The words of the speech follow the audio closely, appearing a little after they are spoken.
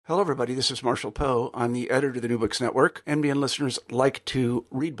Hello, everybody. This is Marshall Poe. I'm the editor of the New Books Network. NBN listeners like to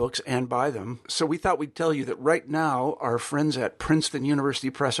read books and buy them. So we thought we'd tell you that right now, our friends at Princeton University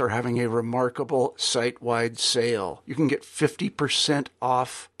Press are having a remarkable site-wide sale. You can get 50%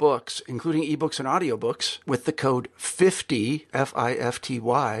 off books, including ebooks and audiobooks, with the code 50,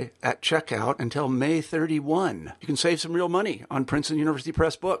 F-I-F-T-Y, at checkout until May 31. You can save some real money on Princeton University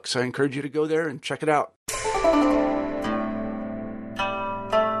Press books. I encourage you to go there and check it out.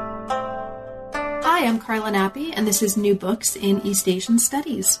 Hi, I'm Carla Nappi, and this is New Books in East Asian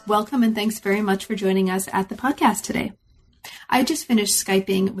Studies. Welcome, and thanks very much for joining us at the podcast today. I just finished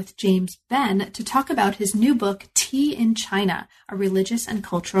Skyping with James Ben to talk about his new book, Tea in China, A Religious and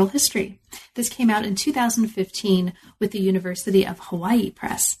Cultural History. This came out in 2015 with the University of Hawaii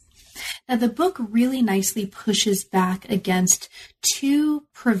Press. Now, the book really nicely pushes back against two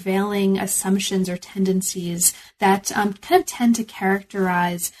prevailing assumptions or tendencies that kind of tend to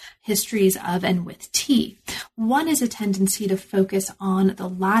characterize histories of and with tea. One is a tendency to focus on the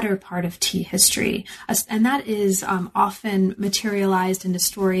latter part of tea history, and that is often materialized in a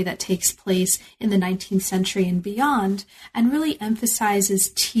story that takes place in the 19th century and beyond, and really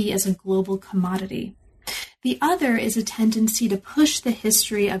emphasizes tea as a global commodity. The other is a tendency to push the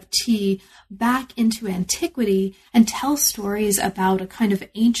history of tea back into antiquity and tell stories about a kind of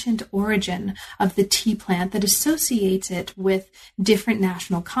ancient origin of the tea plant that associates it with different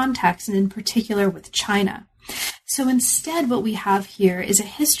national contexts, and in particular with China. So instead, what we have here is a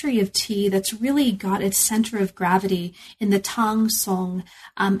history of tea that's really got its center of gravity in the Tang, Song,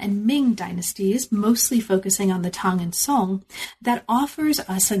 and Ming dynasties, mostly focusing on the Tang and Song, that offers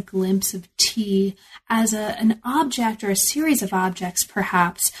us a glimpse of tea as an object, or a series of objects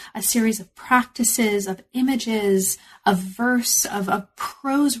perhaps, a series of practices, of images, of verse, of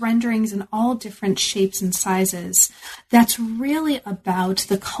prose renderings in all different shapes and sizes, that's really about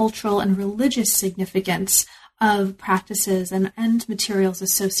the cultural and religious significance of practices and materials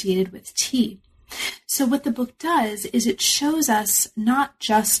associated with tea. So what the book does is it shows us not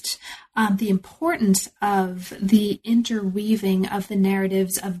just the importance of the interweaving of the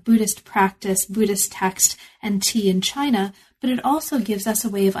narratives of Buddhist practice, Buddhist text, and tea in China, but it also gives us a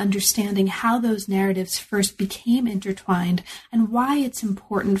way of understanding how those narratives first became intertwined and why it's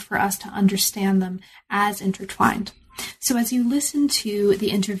important for us to understand them as intertwined. So as you listen to the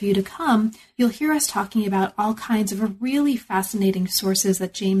interview to come, you'll hear us talking about all kinds of really fascinating sources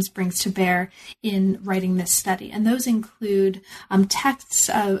that James brings to bear in writing this study. And those include texts,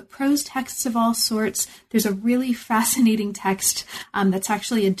 prose texts of all sorts. There's a really fascinating text that's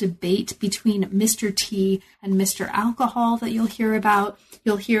actually a debate between Mr. Tea and Mr. Alcohol that you'll hear about.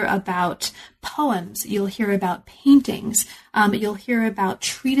 You'll hear about poems. You'll hear about paintings. You'll hear about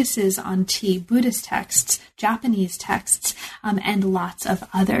treatises on tea, Buddhist texts, Japanese texts, and lots of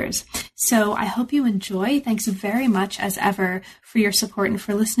others. So I hope you enjoy. Thanks very much, as ever, for your support and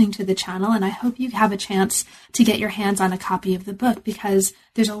for listening to the channel. And I hope you have a chance to get your hands on a copy of the book, because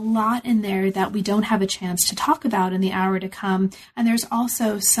there's a lot in there that we don't have a chance to talk about in the hour to come. And there's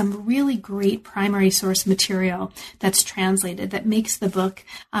also some really great primary source material that's translated that makes the book,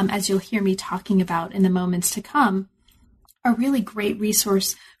 as you'll hear me talking about in the moments to come, a really great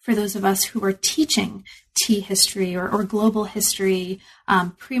resource for those of us who are teaching tea history or global history,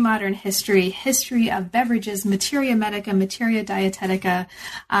 pre-modern history, history of beverages, materia medica, materia dietetica,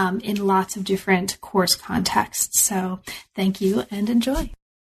 in lots of different course contexts. So thank you and enjoy.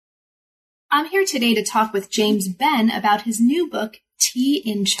 I'm here today to talk with James Ben about his new book, Tea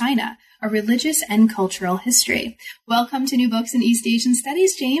in China, A Religious and Cultural History. Welcome to New Books in East Asian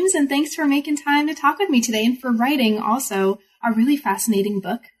Studies, James, and thanks for making time to talk with me today and for writing also a really fascinating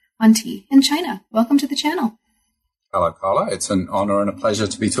book on tea in China. Welcome to the channel. Hello, Carla. It's an honor and a pleasure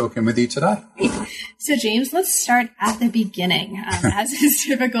to be talking with you today. So, James, let's start at the beginning, as is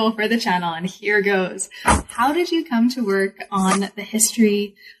typical for the channel, and here goes. How did you come to work on the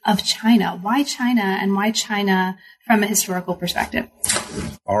history of China? Why China, and why China from a historical perspective?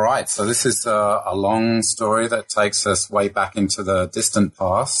 All right. So this is a long story that takes us way back into the distant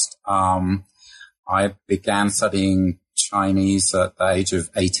past. I began studying Chinese at the age of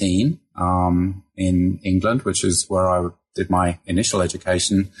 18 in England, which is where I did my initial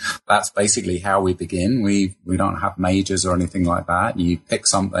education. That's basically how we begin. We don't have majors or anything like that. You pick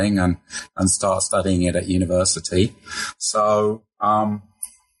something and start studying it at university. So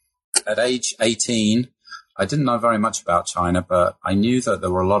at age 18, I didn't know very much about China, but I knew that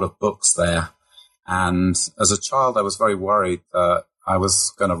there were a lot of books there. And as a child, I was very worried that I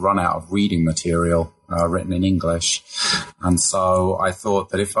was going to run out of reading material. written in English. And so I thought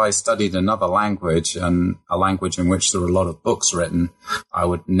that if I studied another language, and a language in which there were a lot of books written, I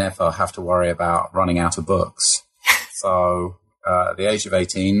would never have to worry about running out of books. So at the age of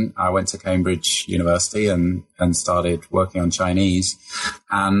 18, I went to Cambridge University and started working on Chinese.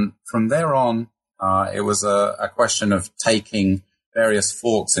 And from there on, it was a question of taking various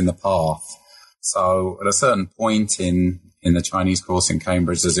forks in the path. So at a certain point in the Chinese course in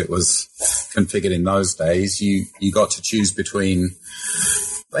Cambridge, as it was configured in those days, you got to choose between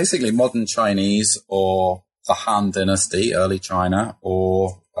basically modern Chinese or the Han Dynasty, early China,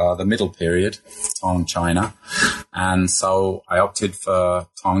 or the middle period, Tang China. And so I opted for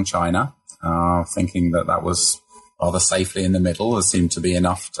Tang China, thinking that was rather safely in the middle. There seemed to be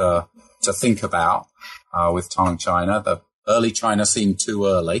enough to think about with Tang China. The early China seemed too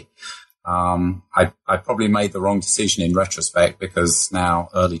early. I probably made the wrong decision in retrospect, because now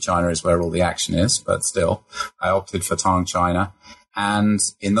early China is where all the action is, but still, I opted for Tang China. And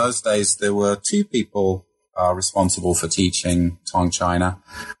in those days, there were two people responsible for teaching Tang China.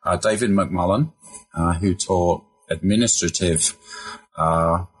 David McMullen, who taught administrative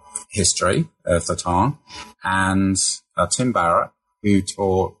history of the Tang, and Tim Barrett, who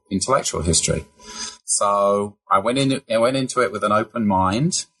taught intellectual history. So I went into it with an open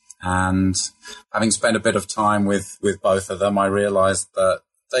mind, and having spent a bit of time with both of them, I realized that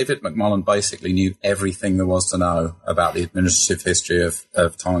David McMullen basically knew everything there was to know about the administrative history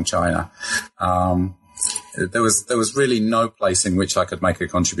of Tang China. There was really no place in which I could make a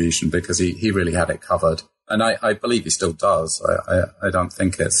contribution, because he really had it covered. And I believe he still does.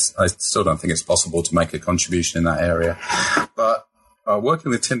 I still don't think it's possible to make a contribution in that area. But working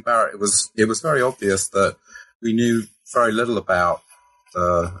with Tim Barrett, it was very obvious that we knew very little about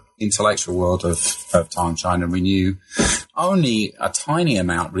the intellectual world of Tang China, and we knew only a tiny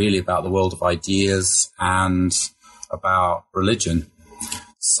amount really about the world of ideas and about religion.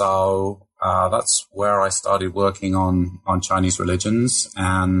 So that's where I started working on Chinese religions,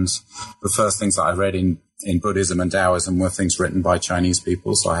 and the first things that I read in Buddhism and Taoism were things written by Chinese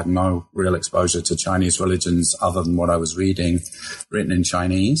people, so I had no real exposure to Chinese religions other than what I was reading written in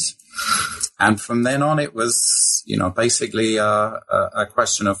Chinese. And from then on, it was, basically a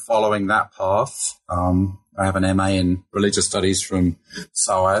question of following that path. I have an MA in Religious Studies from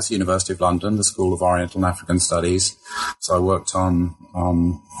SOAS, University of London, the School of Oriental and African Studies. So I worked on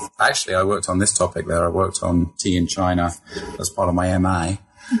this topic there. I worked on tea in China as part of my MA.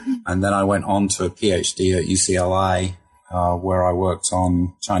 Mm-hmm. And then I went on to a PhD at UCLA, where I worked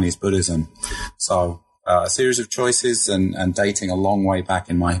on Chinese Buddhism. So a series of choices and dating a long way back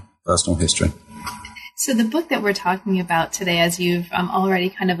in my personal history. So the book that we're talking about today, as you've already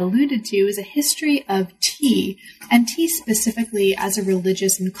kind of alluded to, is a history of tea, and tea specifically as a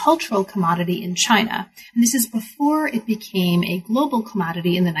religious and cultural commodity in China. And this is before it became a global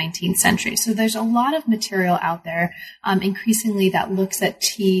commodity in the 19th century. So there's a lot of material out there increasingly that looks at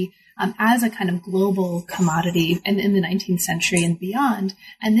tea as a kind of global commodity in the 19th century and beyond.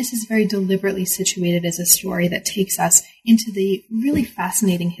 And this is very deliberately situated as a story that takes us into the really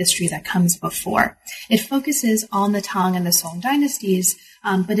fascinating history that comes before. It focuses on the Tang and the Song dynasties,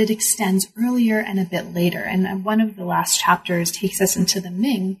 but it extends earlier and a bit later. And one of the last chapters takes us into the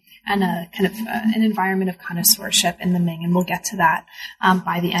Ming and a kind of an environment of connoisseurship in the Ming. And we'll get to that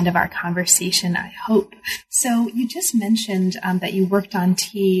by the end of our conversation, I hope. So you just mentioned that you worked on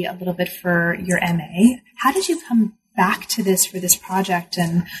tea a little bit for your MA. How did you come back to this for this project?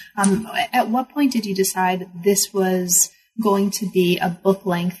 And at what point did you decide this was going to be a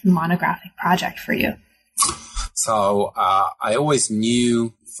book-length monographic project for you? So I always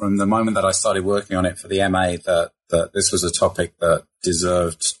knew from the moment that I started working on it for the MA that this was a topic that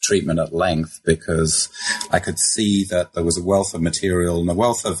deserved treatment at length, because I could see that there was a wealth of material and a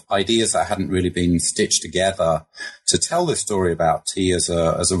wealth of ideas that hadn't really been stitched together to tell this story about tea as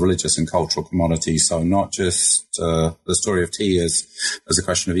a religious and cultural commodity. So not just the story of tea as a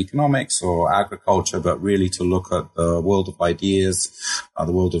question of economics or agriculture, but really to look at the world of ideas,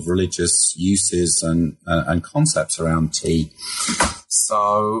 the world of religious uses and concepts around tea.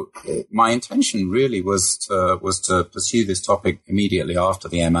 So my intention really was to pursue this topic immediately after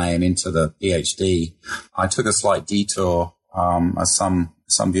the MA and into the PhD. I took a slight detour, as some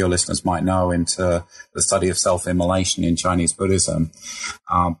of your listeners might know, into the study of self-immolation in Chinese Buddhism.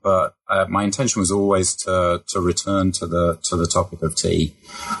 But my intention was always to return to the topic of tea.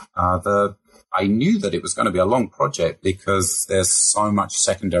 I knew that it was going to be a long project because there's so much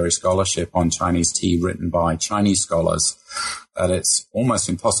secondary scholarship on Chinese tea written by Chinese scholars that it's almost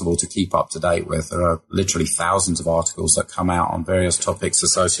impossible to keep up to date with. There are literally thousands of articles that come out on various topics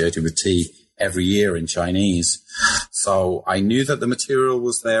associated with tea every year in Chinese. So I knew that the material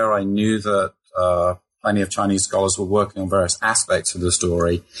was there. I knew that plenty of Chinese scholars were working on various aspects of the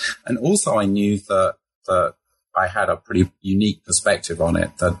story. And also I knew that I had a pretty unique perspective on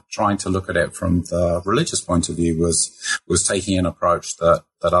it, that trying to look at it from the religious point of view was taking an approach that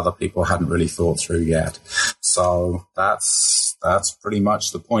other people hadn't really thought through yet. So that's pretty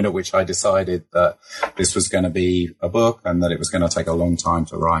much the point at which I decided that this was going to be a book and that it was going to take a long time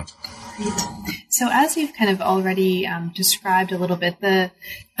to write. Great. So as you've kind of already described a little bit, the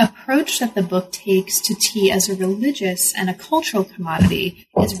approach that the book takes to tea as a religious and a cultural commodity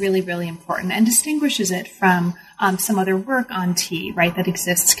is really, really important and distinguishes it from some other work on tea, right, that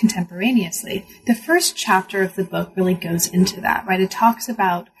exists contemporaneously. The first chapter of the book really goes into that, right? It talks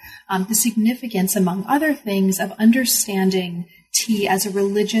about the significance, among other things, of understanding tea as a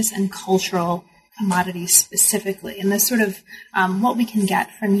religious and cultural commodity specifically, and the sort of what we can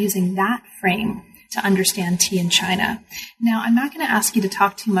get from using that frame to understand tea in China. Now, I'm not going to ask you to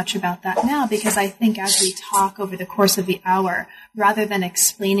talk too much about that now, because I think as we talk over the course of the hour, rather than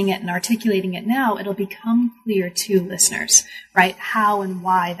explaining it and articulating it now, it'll become clear to listeners, right, how and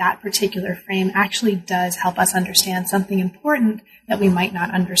why that particular frame actually does help us understand something important that we might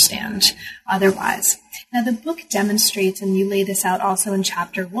not understand otherwise. Now, the book demonstrates, and you lay this out also in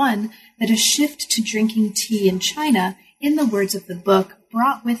chapter 1, that a shift to drinking tea in China, in the words of the book,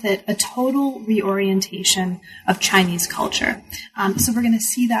 brought with it a total reorientation of Chinese culture. So we're going to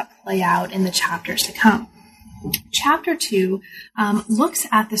see that play out in the chapters to come. Chapter 2 looks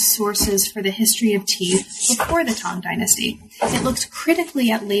at the sources for the history of tea before the Tang Dynasty. It looks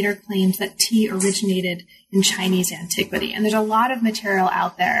critically at later claims that tea originated in Chinese antiquity. And there's a lot of material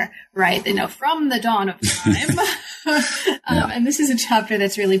out there, right, from the dawn of time. And this is a chapter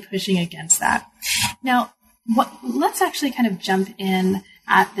that's really pushing against that. Now, let's actually kind of jump in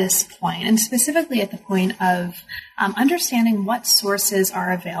at this point, and specifically at the point of understanding what sources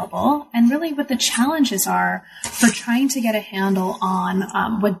are available and really what the challenges are for trying to get a handle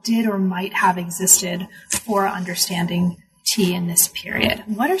on what did or might have existed for understanding tea in this period.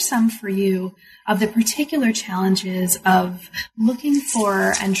 What are some for you of the particular challenges of looking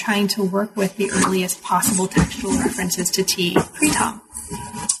for and trying to work with the earliest possible textual references to tea pre-Tang?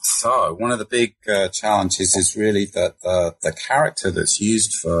 So one of the big challenges is really that the character that's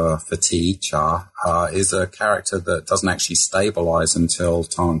used for tea, cha, is a character that doesn't actually stabilize until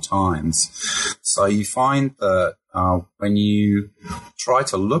Tang times. So you find that when you try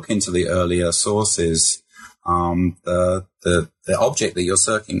to look into the earlier sources, the object that you're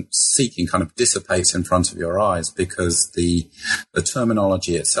seeking kind of dissipates in front of your eyes because the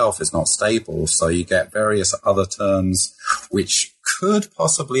terminology itself is not stable. So you get various other terms which could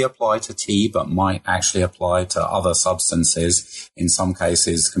possibly apply to tea, but might actually apply to other substances, in some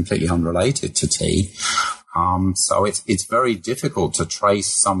cases completely unrelated to tea. So it's very difficult to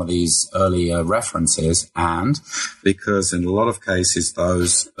trace some of these earlier references, and because in a lot of cases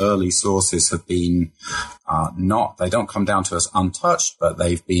those early sources have been they don't come down to us untouched, but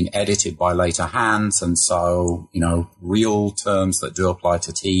they've been edited by later hands, and so real terms that do apply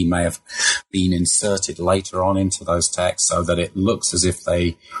to tea may have been inserted later on into those texts so that it looks as if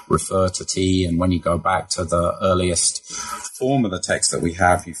they refer to tea. And when you go back to the earliest form of the text that we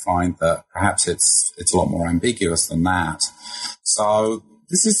have, you find that perhaps it's a lot more ambiguous than that. So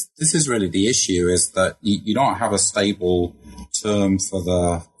this is really the issue, is that you don't have a stable term for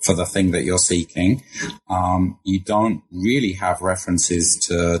the thing that you're seeking. You don't really have references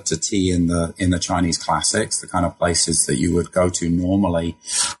to tea in the Chinese classics, the kind of places that you would go to normally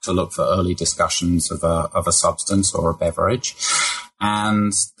to look for early discussions of a substance or a beverage.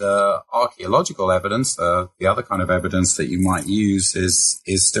 And the archaeological evidence, the other kind of evidence that you might use, is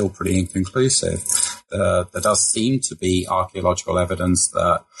still pretty inconclusive. There does seem to be archaeological evidence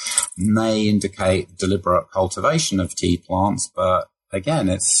that may indicate deliberate cultivation of tea plants, but again,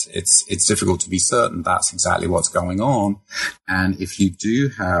 it's difficult to be certain that's exactly what's going on. And if you do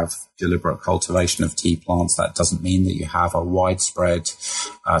have deliberate cultivation of tea plants, that doesn't mean that you have a widespread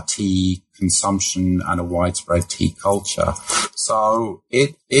tea consumption and a widespread tea culture. So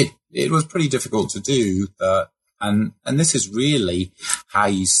it was pretty difficult to do that. And this is really how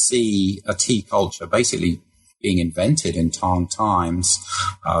you see a tea culture basically being invented in Tang times,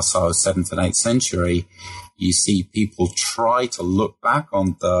 so 7th and 8th century. You see people try to look back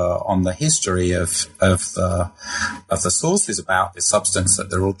on the history of the sources about this substance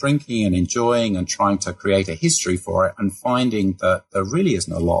that they're all drinking and enjoying, and trying to create a history for it, and finding that there really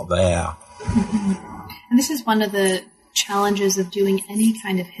isn't a lot there. Mm-hmm. And this is one of the challenges of doing any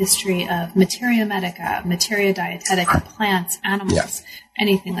kind of history of materia medica, materia dietetica, plants, animals,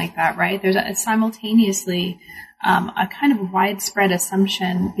 anything like that, right? There's simultaneously a kind of widespread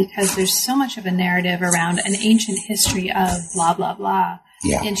assumption, because there's so much of a narrative around an ancient history of blah, blah, blah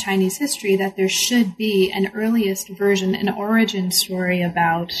in Chinese history, that there should be an earliest version, an origin story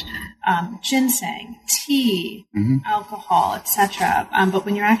about ginseng, tea, alcohol, etc. But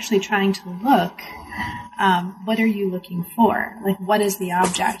when you're actually trying to look, what are you looking for? Like, what is the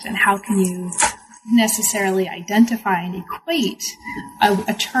object, and how can you necessarily identify and equate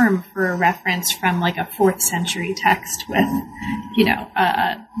a term for a reference from like a 4th century text with,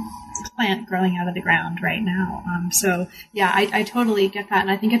 a plant growing out of the ground right now. I totally get that.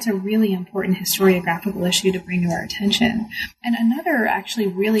 And I think it's a really important historiographical issue to bring to our attention. And another actually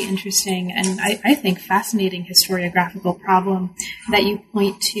really interesting and I think fascinating historiographical problem that you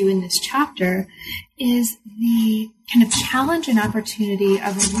point to in this chapter is the kind of challenge and opportunity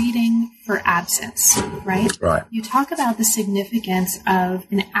of reading for absence, right? Right. You talk about the significance of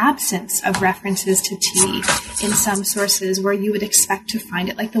an absence of references to tea in some sources where you would expect to find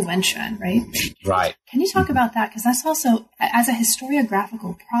it, like the Wenshan, right? Right. Can you talk about that? Because that's also, as a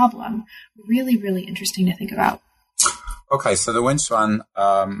historiographical problem, really, really interesting to think about. Okay, so the Wenshan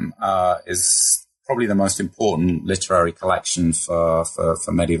is probably the most important literary collection for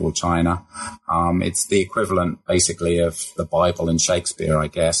medieval China. It's the equivalent, basically, of the Bible and Shakespeare, I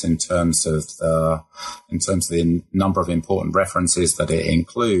guess, in terms of the number of important references that it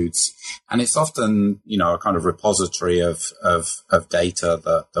includes. And it's often, a kind of repository of data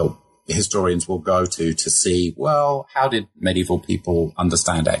that the historians will go to see, well, how did medieval people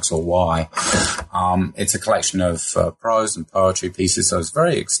understand X or Y? It's a collection of prose and poetry pieces, so it's a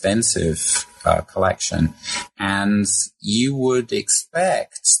very extensive collection. And you would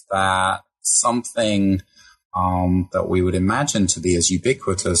expect that something that we would imagine to be as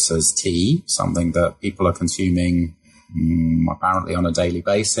ubiquitous as tea, something that people are consuming apparently on a daily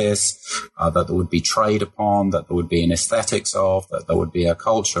basis, that there would be trade upon, that there would be an aesthetics of, that there would be a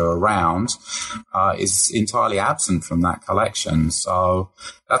culture around, is entirely absent from that collection. So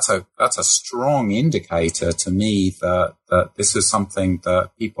that's a strong indicator to me that this is something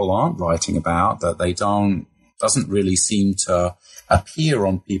that people aren't writing about, that doesn't really seem to appear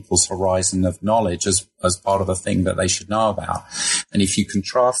on people's horizon of knowledge as part of a thing that they should know about. And if you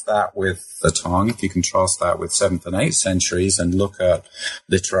contrast that with the Tang, if you contrast that with 7th and 8th centuries and look at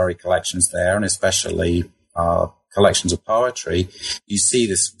literary collections there, and especially collections of poetry, you see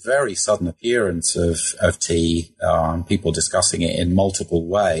this very sudden appearance of tea, people discussing it in multiple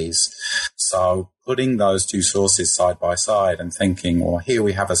ways. So putting those two sources side by side and thinking, well, here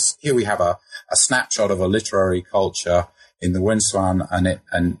we have a snapshot of a literary culture in the Wenshan,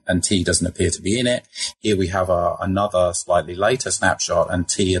 and tea doesn't appear to be in it. Here we have another slightly later snapshot, and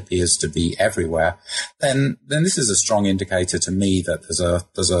tea appears to be everywhere. Then this is a strong indicator to me that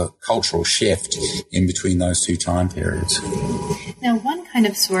there's a cultural shift in between those two time periods. Now, one kind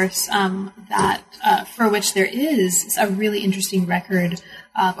of source that for which there is a really interesting record,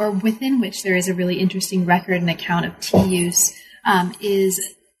 or within which there is a really interesting record and account of tea use, is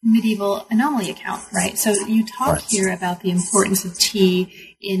medieval anomaly account, right? So you talk here about the importance of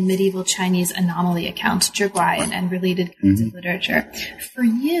tea in medieval Chinese anomaly accounts, zhiguai, and related kinds of literature. For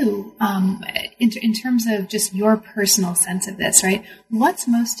you, in terms of just your personal sense of this, right, what's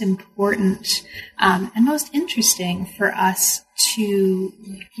most important and most interesting for us to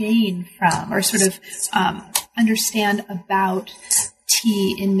gain from, or sort of understand about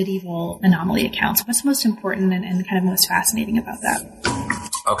tea in medieval anomaly accounts? What's most important and kind of most fascinating about that?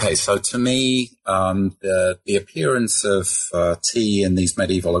 Okay, so to me, the appearance of tea in these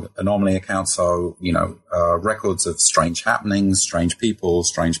medieval anomaly accounts, so records of strange happenings, strange people,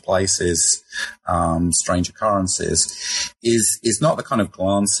 strange places, strange occurrences, is not the kind of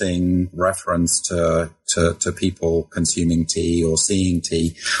glancing reference to people consuming tea or seeing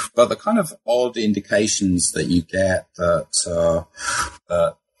tea, but the kind of odd indications that you get that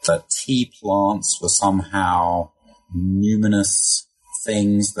tea plants were somehow numinous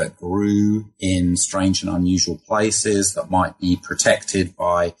things that grew in strange and unusual places, that might be protected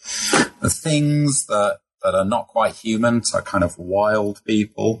by the things that are not quite human, so kind of wild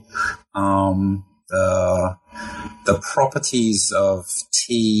people. The properties of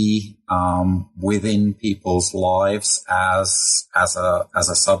tea within people's lives as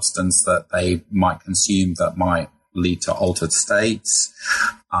a substance that they might consume that might lead to altered states.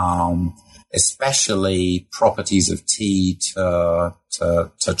 especially properties of tea to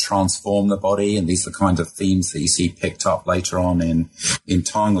transform the body. And these are the kind of themes that you see picked up later on in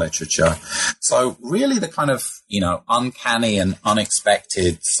Tang literature. So really the kind of, uncanny and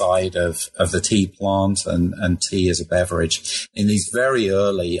unexpected side of the tea plant and tea as a beverage in these very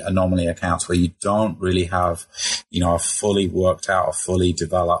early anomaly accounts where you don't really have, a fully worked out, a fully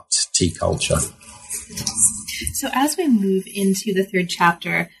developed tea culture. So as we move into the third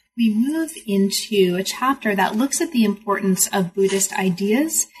chapter, we move into a chapter that looks at the importance of Buddhist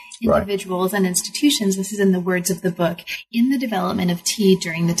ideas, individuals, and institutions, this is in the words of the book, in the development of tea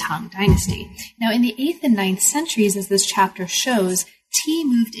during the Tang Dynasty. Now, in the 8th and 9th centuries, as this chapter shows, tea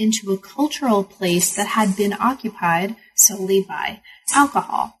moved into a cultural place that had been occupied solely by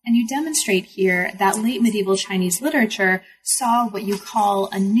alcohol. And you demonstrate here that late medieval Chinese literature saw what you call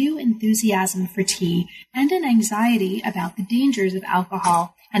a new enthusiasm for tea and an anxiety about the dangers of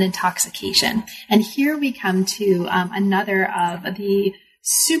alcohol and intoxication. And here we come to another of the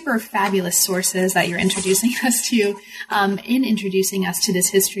super fabulous sources that you're introducing us to in introducing us to this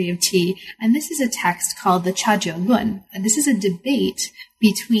history of tea. And this is a text called the Cha Jiu Lun. And this is a debate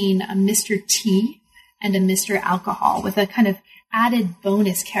between a Mr. Tea and a Mr. Alcohol with a kind of added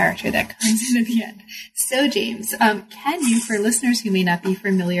bonus character that comes in at the end. So, James, can you, for listeners who may not be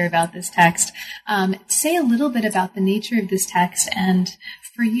familiar about this text, say a little bit about the nature of this text and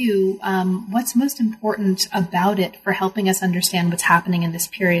for you, what's most important about it for helping us understand what's happening in this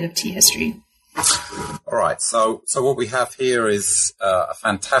period of tea history? All right. So what we have here is a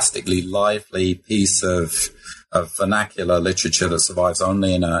fantastically lively piece of vernacular literature that survives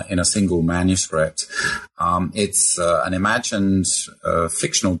only in a single manuscript. It's an imagined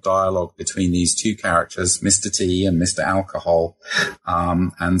fictional dialogue between these two characters, Mr. Tea and Mr. Alcohol.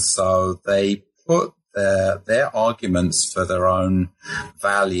 And so they put their arguments for their own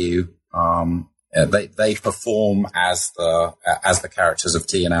value. They perform as the characters of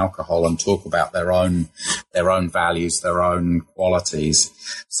tea and alcohol and talk about their own values, their own qualities.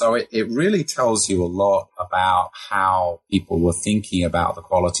 So it really tells you a lot about how people were thinking about the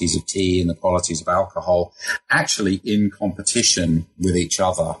qualities of tea and the qualities of alcohol actually in competition with each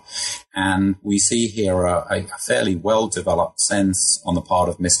other. And we see here a fairly well-developed sense on the part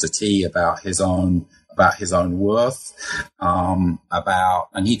of Mr. Tea about his own worth,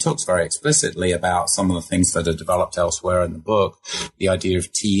 and he talks very explicitly about some of the things that are developed elsewhere in the book, the idea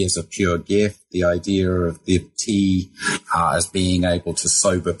of tea as a pure gift, the idea of the tea as being able to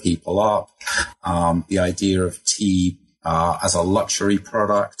sober people up, the idea of tea as a luxury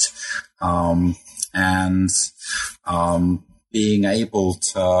product, and being able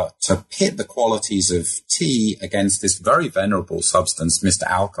to pit the qualities of tea against this very venerable substance, Mr.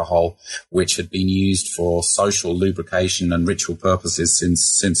 Alcohol, which had been used for social lubrication and ritual purposes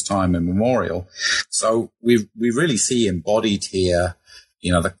since time immemorial. So we really see embodied here,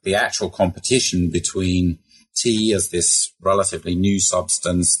 the actual competition between tea as this relatively new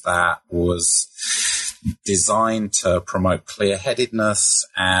substance that was designed to promote clear-headedness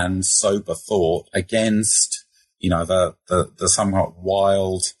and sober thought against the somewhat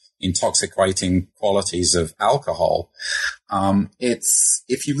wild, intoxicating qualities of alcohol.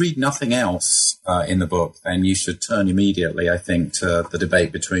 If you read nothing else in the book, then you should turn immediately, I think, to the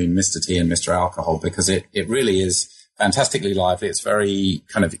debate between Mr. Tea and Mr. Alcohol, because it really is fantastically lively. It's very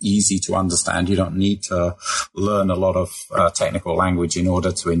kind of easy to understand. You don't need to learn a lot of technical language in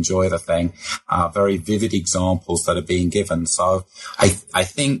order to enjoy the thing. Very vivid examples that are being given. So I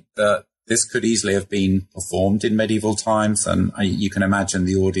think that this could easily have been performed in medieval times, and you can imagine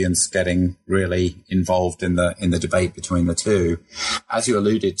the audience getting really involved in the debate between the two. As you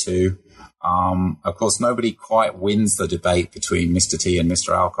alluded to, of course, nobody quite wins the debate between Mr. Tea and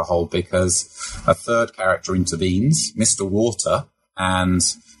Mr. Alcohol because a third character intervenes, Mr. Water, and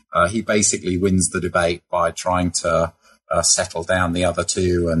he basically wins the debate by trying to settle down the other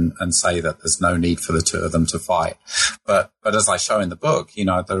two and say that there's no need for the two of them to fight. But as I show in the book,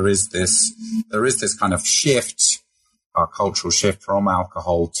 there is this kind of shift, a cultural shift from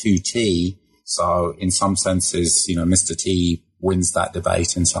alcohol to tea. So in some senses, Mr. Tea wins that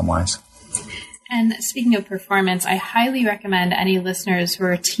debate in some ways. And speaking of performance, I highly recommend any listeners who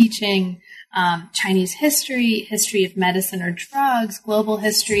are teaching Chinese history of medicine or drugs, global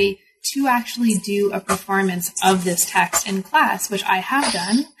history, to actually do a performance of this text in class, which I have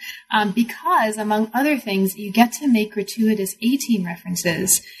done, because, among other things, you get to make gratuitous A-Team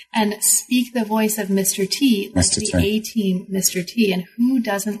references and speak the voice of Mr. T, like the A-Team Mr. T, and who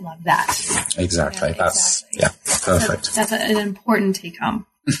doesn't love that? Exactly. That's perfect. So that's an important take-home.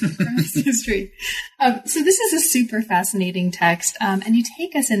 Burmese history. So this is a super fascinating text, and you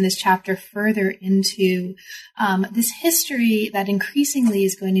take us in this chapter further into this history that increasingly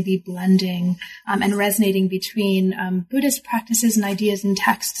is going to be blending and resonating between Buddhist practices and ideas and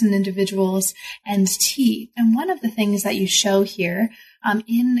texts and individuals and tea. And one of the things that you show here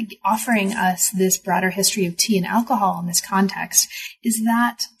in offering us this broader history of tea and alcohol in this context is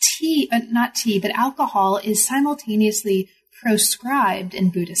that but alcohol is simultaneously proscribed in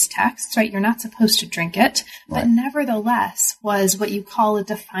Buddhist texts, right? You're not supposed to drink it, but nevertheless was what you call a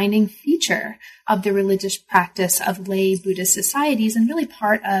defining feature of the religious practice of lay Buddhist societies and really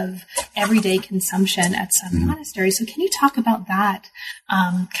part of everyday consumption at some monasteries. So can you talk about that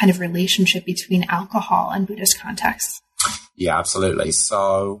kind of relationship between alcohol and Buddhist contexts? Yeah, absolutely.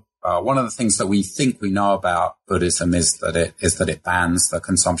 So one of the things that we think we know about Buddhism is that it bans the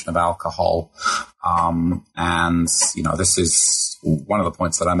consumption of alcohol. And, this is one of the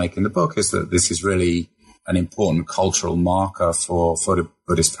points that I make in the book is that this is really an important cultural marker for the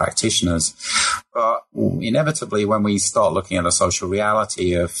Buddhist practitioners. But inevitably, when we start looking at the social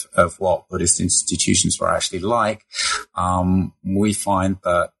reality of what Buddhist institutions were actually like, we find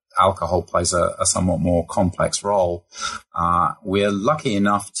that alcohol plays a somewhat more complex role. We're lucky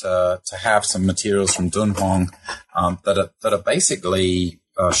enough to have some materials from Dunhuang that are basically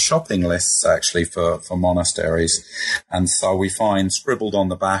shopping lists actually for monasteries. And so we find scribbled on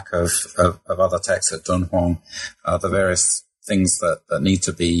the back of other texts at Dunhuang the various things that need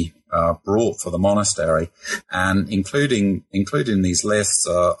to be brought for the monastery, and including these lists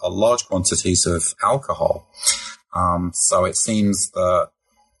are large quantities of alcohol. So it seems that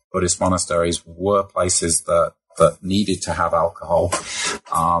Buddhist monasteries were places that needed to have alcohol.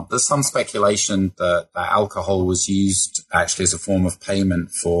 There's some speculation that alcohol was used actually as a form of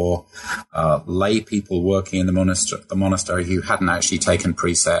payment for lay people working in the monastery who hadn't actually taken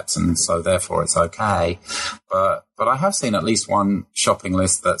precepts, and so therefore it's okay. But I have seen at least one shopping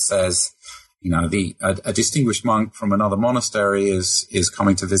list that says, a distinguished monk from another monastery is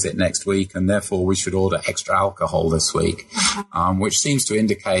coming to visit next week, and therefore we should order extra alcohol this week, which seems to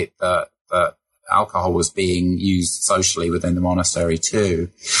indicate that alcohol was being used socially within the monastery too.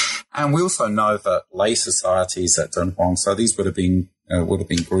 And we also know that lay societies at Dunhuang, so these would have been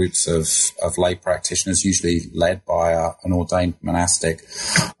groups of lay practitioners, usually led by an ordained monastic,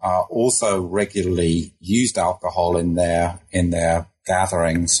 also regularly used alcohol in their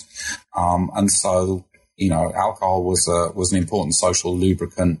gatherings. And so, alcohol was an important social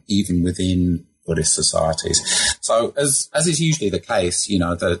lubricant even within Buddhist societies. So as is usually the case,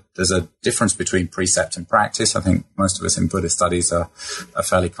 there's a difference between precept and practice. I think most of us in Buddhist studies are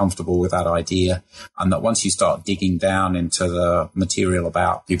fairly comfortable with that idea. And that once you start digging down into the material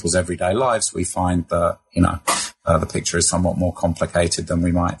about people's everyday lives, we find that, the picture is somewhat more complicated than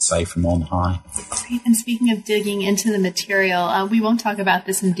we might say from on high. Great. And speaking of digging into the material, we won't talk about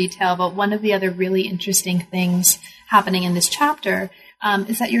this in detail, but one of the other really interesting things happening in this chapter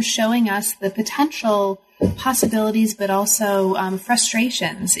is that you're showing us the potential possibilities, but also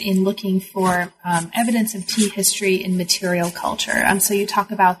frustrations in looking for evidence of tea history in material culture. So you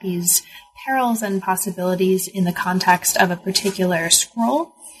talk about these perils and possibilities in the context of a particular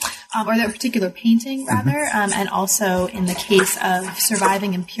scroll, or a particular painting, rather, and also in the case of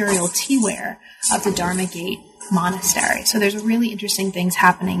surviving imperial teaware of the Dharma Gate monastery. So there's really interesting things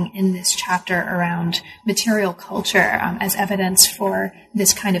happening in this chapter around material culture as evidence for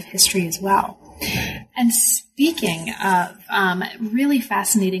this kind of history as well. And speaking of really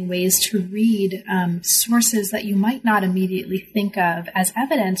fascinating ways to read sources that you might not immediately think of as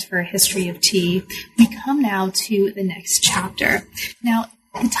evidence for a history of tea, we come now to the next chapter. Now,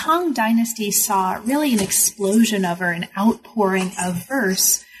 the Tang Dynasty saw really an explosion of, or an outpouring of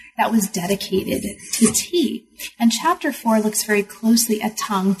verse that was dedicated to tea. And chapter 4 looks very closely at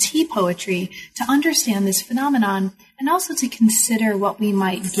Tang tea poetry to understand this phenomenon and also to consider what we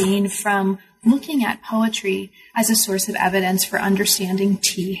might gain from looking at poetry as a source of evidence for understanding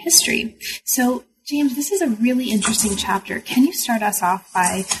tea history. So, James, this is a really interesting chapter. Can you start us off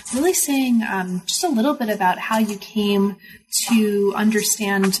by really saying just a little bit about how you came to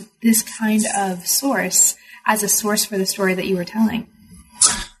understand this kind of source as a source for the story that you were telling?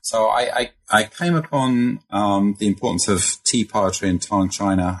 So I came upon the importance of tea poetry in Tang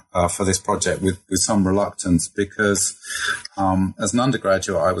China for this project with some reluctance because as an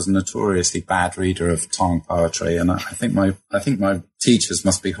undergraduate I was a notoriously bad reader of Tang poetry, and I think my teachers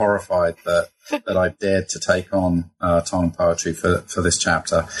must be horrified that I dared to take on Tang poetry for this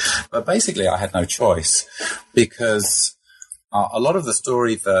chapter. But basically I had no choice because a lot of the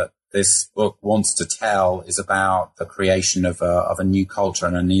story that this book wants to tell is about the creation of a new culture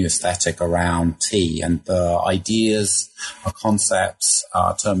and a new aesthetic around tea, and the ideas, concepts,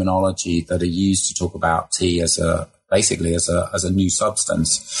 terminology that are used to talk about tea as basically as a new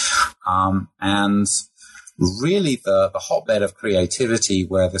substance. And really the hotbed of creativity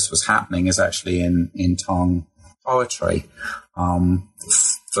where this was happening is actually in Tang poetry.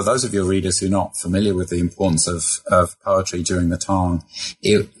 For those of your readers who are not familiar with the importance of poetry during the Tang,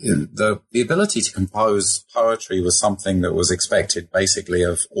 the ability to compose poetry was something that was expected basically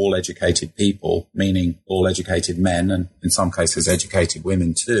of all educated people, meaning all educated men and in some cases educated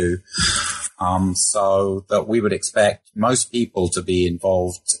women too. So that we would expect most people to be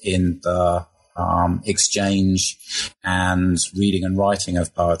involved in the exchange and reading and writing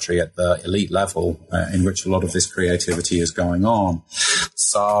of poetry at the elite level, in which a lot of this creativity is going on.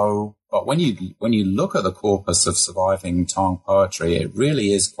 So, but when you look at the corpus of surviving Tang poetry, it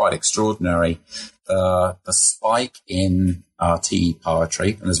really is quite extraordinary. The spike in tea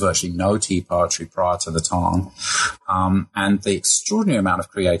poetry, and there's virtually no tea poetry prior to the Tang, and the extraordinary amount of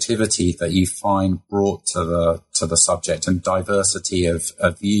creativity that you find brought to the subject and diversity of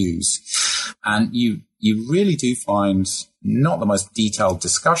views. And you really do find not the most detailed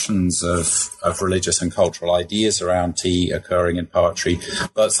discussions of religious and cultural ideas around tea occurring in poetry,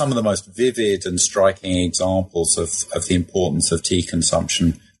 but some of the most vivid and striking examples of the importance of tea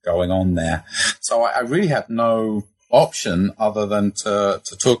consumption going on there. So I really have no option other than to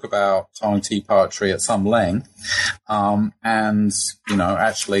talk about Tang tea poetry at some length, and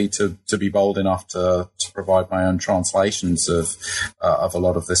actually to be bold enough to provide my own translations of a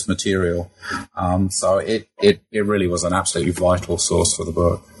lot of this material. So it really was an absolutely vital source for the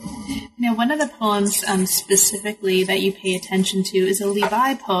book. Now, one of the poems specifically that you pay attention to is a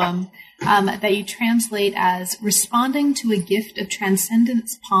Levi poem that you translate as responding to a gift of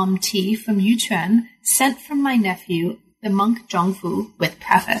transcendence palm tea from Yuquan, sent from my nephew, the monk Zhongfu, with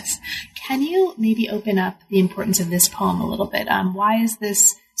preface. Can you maybe open up the importance of this poem a little bit? Why is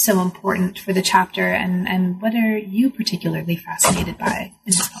this so important for the chapter, and what are you particularly fascinated by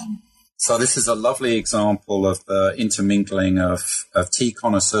in this poem? So this is a lovely example of the intermingling of tea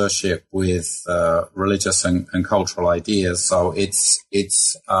connoisseurship with religious and cultural ideas. So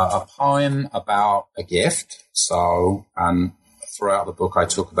it's a poem about a gift. So, and throughout the book, I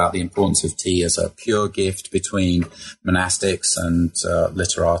talk about the importance of tea as a pure gift between monastics and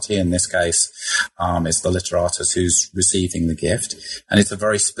literati. In this case, it's the literatus who's receiving the gift. And it's a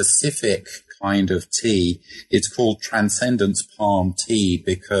very specific kind of tea. It's called transcendence palm tea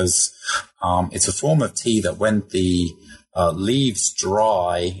because it's a form of tea that when the leaves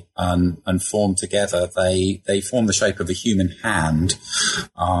dry and form together, they form the shape of a human hand.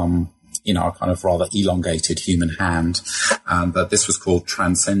 A kind of rather elongated human hand. But this was called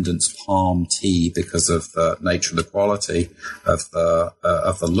transcendence palm tea because of the nature of the quality of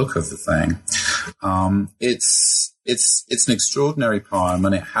the look of the thing. It's an extraordinary poem,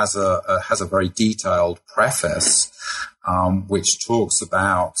 and it has a very detailed preface, which talks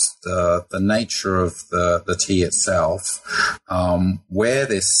about the nature of the tea itself, where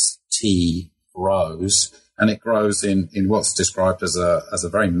this tea grows. And it grows in what's described as a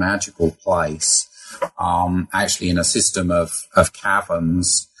very magical place, actually in a system of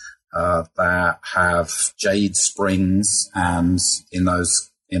caverns that have jade springs, and in those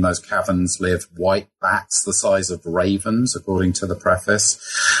caverns live white bats the size of ravens, according to the preface,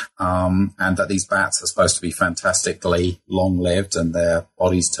 and that these bats are supposed to be fantastically long-lived and their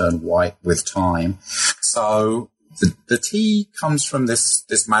bodies turn white with time. So the tea comes from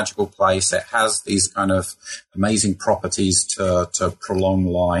this magical place. It has these kind of amazing properties to prolong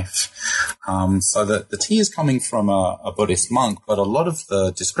life. So that the tea is coming from a Buddhist monk, but a lot of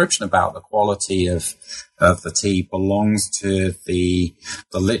the description about the quality of the tea belongs to the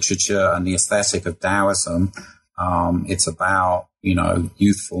literature and the aesthetic of Taoism. It's about,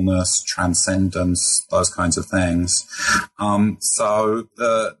 youthfulness, transcendence, those kinds of things. So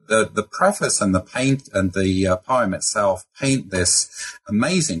the preface and the paint and the poem itself paint this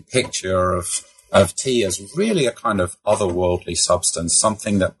amazing picture of tea as really a kind of otherworldly substance,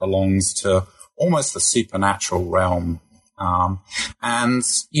 something that belongs to almost the supernatural realm. And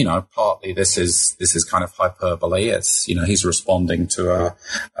partly this is kind of hyperbole. It's, he's responding to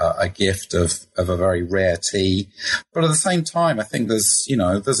a gift of a very rare tea. But at the same time, I think there's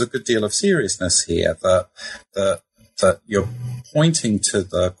a good deal of seriousness here that you're pointing to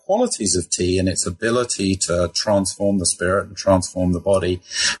the qualities of tea and its ability to transform the spirit and transform the body,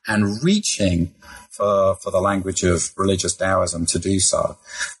 and reaching for the language of religious Taoism to do so.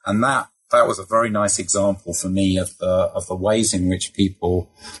 And that that was a very nice example for me of the ways in which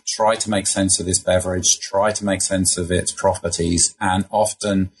people try to make sense of this beverage, try to make sense of its properties, and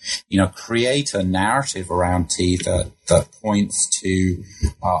often, create a narrative around tea that points to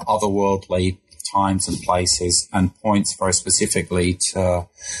otherworldly times and places, and points very specifically to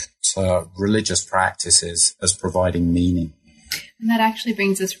religious practices as providing meaning. And that actually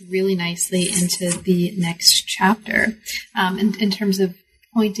brings us really nicely into the next chapter, in terms of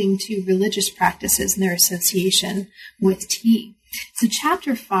pointing to religious practices and their association with tea. So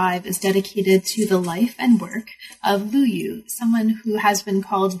chapter 5 is dedicated to the life and work of Lu Yu, someone who has been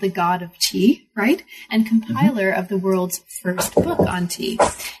called the god of tea, right? And compiler of the world's first book on tea.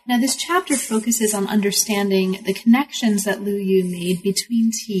 Now, this chapter focuses on understanding the connections that Lu Yu made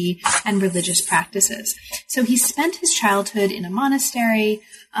between tea and religious practices. So he spent his childhood in a monastery,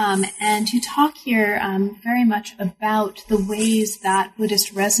 and you talk here very much about the ways that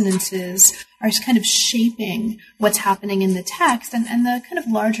Buddhist resonances are kind of shaping what's happening in the text and the kind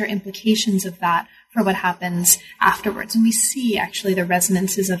of larger implications of that for what happens afterwards. And we see actually the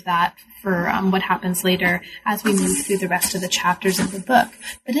resonances of that for what happens later as we move through the rest of the chapters of the book.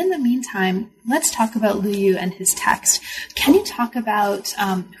 But in the meantime, let's talk about Lu Yu and his text. Can you talk about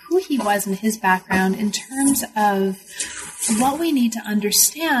who he was and his background in terms of what we need to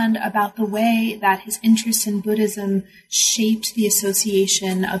understand about the way that his interest in Buddhism shaped the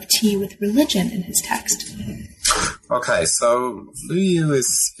association of tea with religion in his text? Okay, so Lu Yu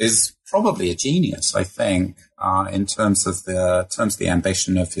is probably a genius, I think, in terms of the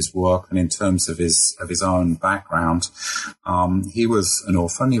ambition of his work and in terms of his own background. He was an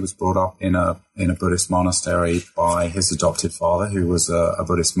orphan. He was brought up in a Buddhist monastery by his adopted father, who was a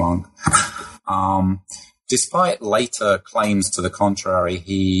Buddhist monk. Despite later claims to the contrary,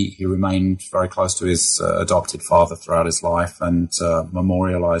 he remained very close to his adopted father throughout his life and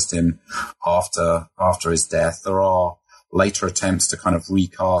memorialized him after his death. There are later attempts to kind of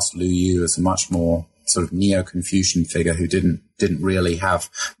recast Lu Yu as a much more sort of neo-Confucian figure who didn't really have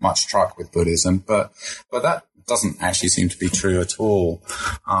much truck with Buddhism, but that doesn't actually seem to be true at all.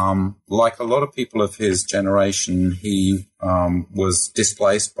 Like a lot of people of his generation, he was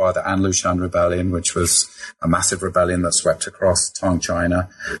displaced by the An Lushan Rebellion, which was a massive rebellion that swept across Tang China,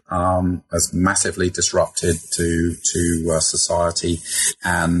 has massively disrupted to society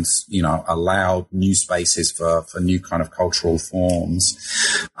and, allowed new spaces for new kind of cultural forms.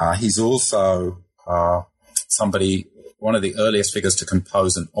 He's also one of the earliest figures to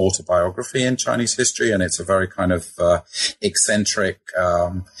compose an autobiography in Chinese history, and it's a very kind of eccentric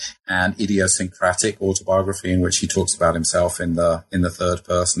and idiosyncratic autobiography in which he talks about himself in the third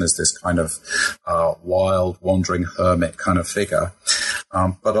person as this kind of wild, wandering hermit kind of figure.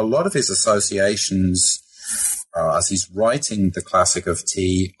 But a lot of his associations, as he's writing the classic of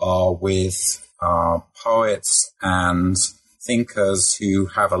tea, are with poets and thinkers who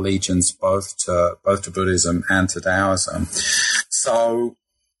have allegiance both to Buddhism and to Taoism. So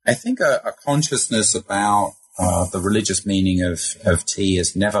I think a consciousness about the religious meaning of tea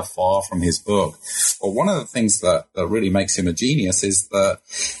is never far from his book. But one of the things that really makes him a genius is that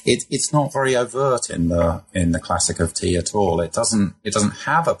it's not very overt in the classic of tea at all. It doesn't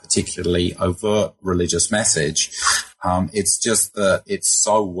have a particularly overt religious message. It's just that it's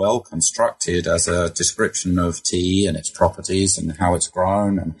so well constructed as a description of tea and its properties and how it's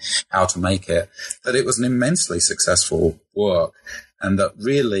grown and how to make it, that it was an immensely successful work. And that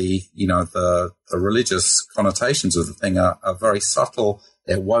really, the religious connotations of the thing are very subtle.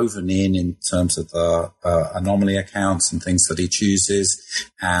 They're woven in terms of the anomaly accounts and things that he chooses,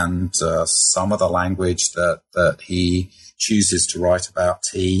 and some of the language that he chooses to write about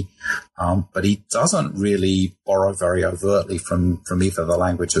tea. But he doesn't really borrow very overtly from either the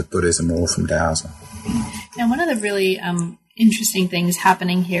language of Buddhism or from Taoism. Now, one of the really interesting things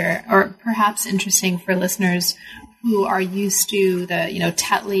happening here, or perhaps interesting for listeners who are used to the,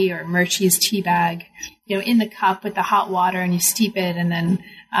 Tetley or Murchie's tea bag, in the cup with the hot water and you steep it and then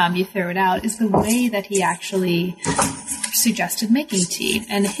you throw it out, is the way that he actually suggested making tea.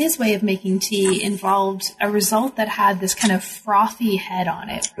 And his way of making tea involved a result that had this kind of frothy head on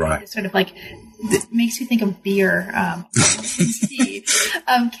it. Right. It's sort of like, it makes you think of beer tea.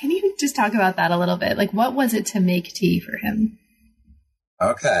 Can you just talk about that a little bit? Like, what was it to make tea for him?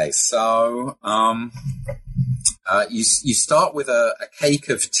 Okay, so you start with a cake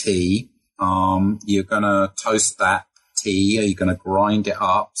of tea. You're going to toast that tea. You're going to grind it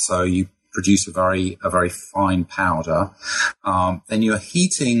up. So you produce a very fine powder. Then you're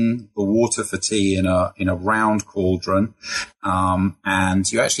heating the water for tea in a round cauldron,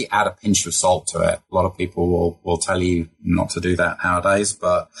 and you actually add a pinch of salt to it. A lot of people will tell you not to do that nowadays,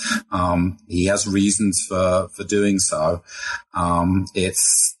 but he has reasons for doing so.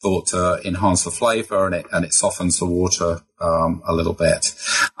 It's thought to enhance the flavor, and it softens the water a little bit.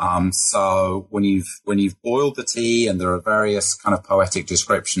 So when you've boiled the tea, and there are various kind of poetic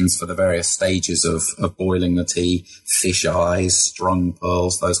descriptions for the various stages of boiling the tea, fish eyes, strung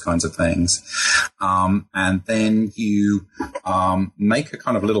pearls, those kinds of things. And then you make a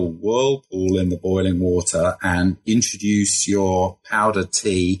kind of little whirlpool in the boiling water and introduce your powdered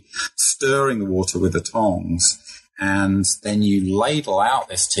tea, stirring the water with the tongs. And then you ladle out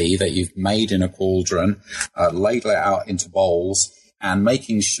this tea that you've made in a cauldron, ladle it out into bowls, and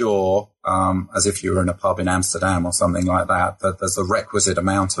making sure, as if you were in a pub in Amsterdam or something like that, that there's a requisite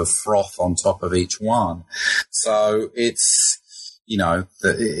amount of froth on top of each one. So it's,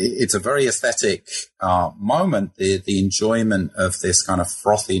 it's a very aesthetic moment, the enjoyment of this kind of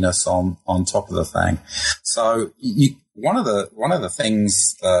frothiness on top of the thing. So one of the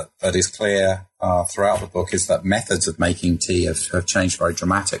things that is clear throughout the book is that methods of making tea have changed very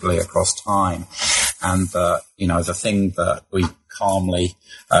dramatically across time, and the thing that we calmly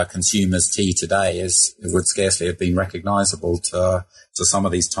consume as tea today would scarcely have been recognizable to some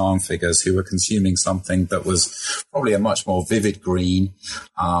of these time figures who were consuming something that was probably a much more vivid green,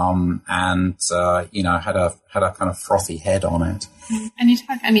 and had a kind of frothy head on it.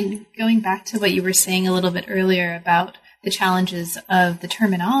 And going back to what you were saying a little bit earlier about the challenges of the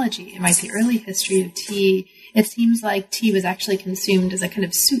terminology in the early history of tea, it seems like tea was actually consumed as a kind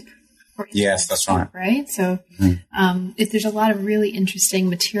of soup. Yes, that's right. Right. So there's a lot of really interesting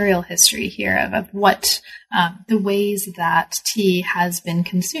material history here of what the ways that tea has been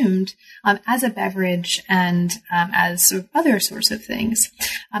consumed as a beverage and as sort of other sorts of things.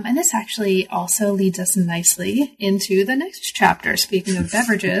 And this actually also leads us nicely into the next chapter. Speaking of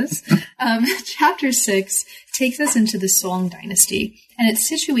beverages, chapter 6 takes us into the Song dynasty, and it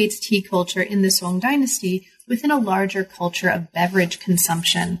situates tea culture in the Song dynasty within a larger culture of beverage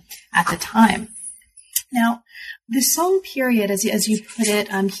consumption at the time. Now, the Song period, as you put it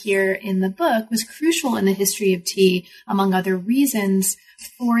here in the book, was crucial in the history of tea, among other reasons,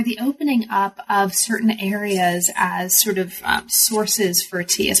 for the opening up of certain areas as sort of sources for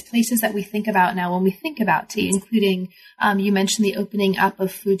tea, as places that we think about now when we think about tea, including, you mentioned the opening up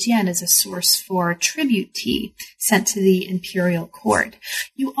of Fujian as a source for tribute tea sent to the imperial court.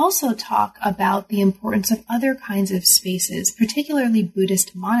 You also talk about the importance of other kinds of spaces, particularly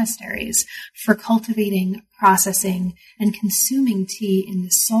Buddhist monasteries, for cultivating, processing, and consuming tea in the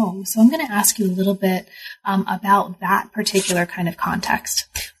Song. So I'm going to ask you a little bit about that particular kind of context.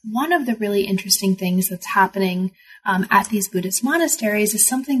 One of the really interesting things that's happening at these Buddhist monasteries is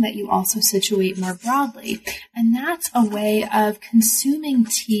something that you also situate more broadly, and that's a way of consuming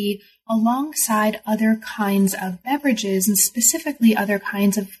tea alongside other kinds of beverages, and specifically other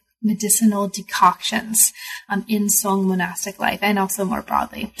kinds of medicinal decoctions in Song monastic life, and also more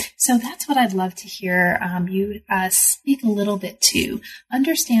broadly. So that's what I'd love to hear you speak a little bit to,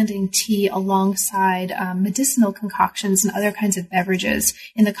 understanding tea alongside medicinal concoctions and other kinds of beverages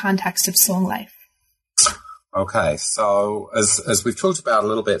in the context of Song life. Okay, so as we've talked about a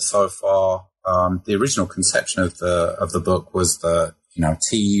little bit so far, the original conception of the book was that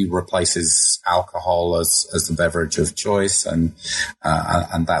tea replaces alcohol as the beverage of choice, and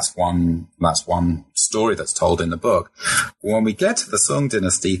that's one story that's told in the book. When we get to the Song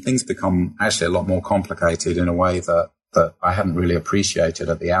dynasty, things become actually a lot more complicated in a way that I hadn't really appreciated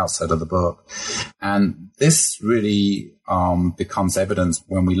at the outset of the book. And this really becomes evident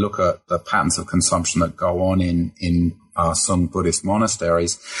when we look at the patterns of consumption that go on in Song Buddhist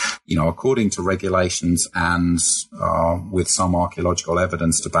monasteries, according to regulations and with some archaeological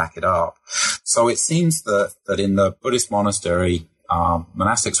evidence to back it up. So it seems that in the Buddhist monastery,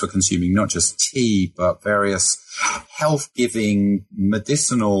 monastics were consuming not just tea, but various health-giving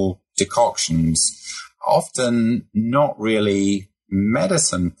medicinal decoctions, often not really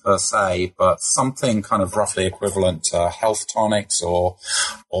medicine per se, but something kind of roughly equivalent to health tonics or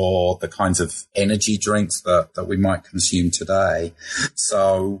the kinds of energy drinks that we might consume today.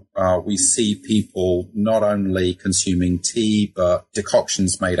 So we see people not only consuming tea, but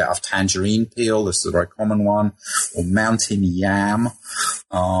decoctions made out of tangerine peel. This is a very common one, or mountain yam.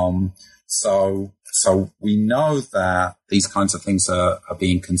 So So we know that these kinds of things are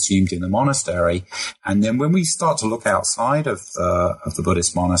being consumed in the monastery. And then when we start to look outside of the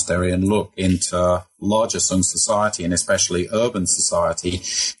Buddhist monastery and look into larger Sung society and especially urban society,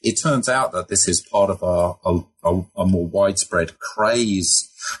 it turns out that this is part of a more widespread craze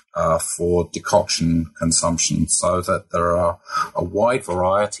for decoction consumption, so that there are a wide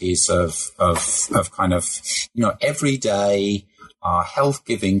varieties of kind of, everyday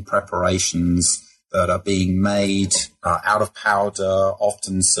health-giving preparations that are being made out of powder,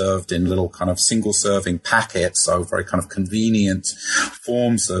 often served in little kind of single-serving packets, so very kind of convenient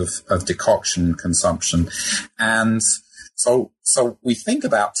forms of decoction consumption. And so we think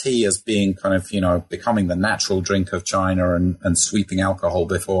about tea as being kind of, becoming the natural drink of China and sweeping alcohol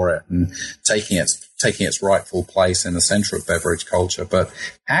before it and taking its rightful place in the center of beverage culture. But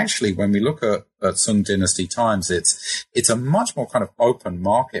actually, when we look at Sung Dynasty times, it's a much more kind of open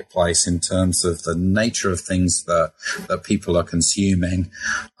marketplace in terms of the nature of things that people are consuming.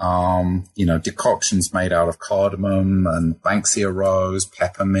 Decoctions made out of cardamom and Banksia rose,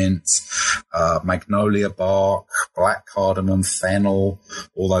 peppermint, magnolia bark, black cardamom, fennel,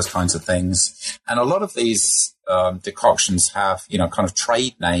 all those kinds of things. And a lot of these decoctions have, kind of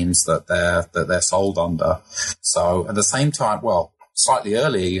trade names that they're sold under. So at the same time, slightly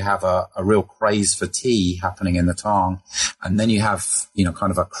earlier, you have a real craze for tea happening in the Tang. And then you have,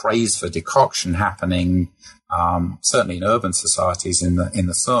 kind of a craze for decoction happening, certainly in urban societies in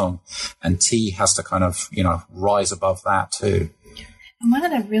the Sung. And tea has to kind of, rise above that too. And one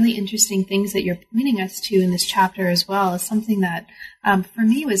of the really interesting things that you're pointing us to in this chapter as well is something that, for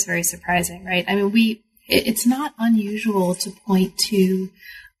me, was very surprising, right? I mean, it's not unusual to point to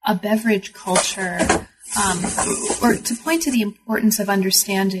a beverage culture, or to point to the importance of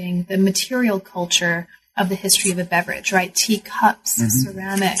understanding the material culture of the history of a beverage, right? Teacups,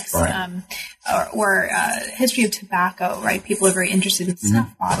 ceramics, right. or history of tobacco, right? People are very interested in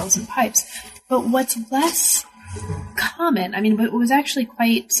snuff bottles and pipes. But what's less common, but what was actually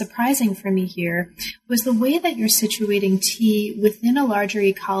quite surprising for me here was the way that you're situating tea within a larger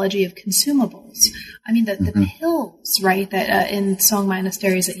ecology of consumables. The pills, right, that in Song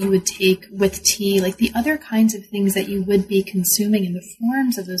monasteries that you would take with tea, like the other kinds of things that you would be consuming in the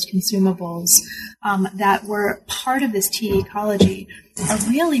forms of those consumables that were part of this tea ecology are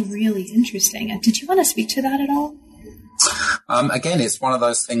really, really interesting. Did you want to speak to that at all? Again, it's one of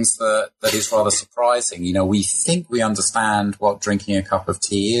those things that is rather surprising. We think we understand what drinking a cup of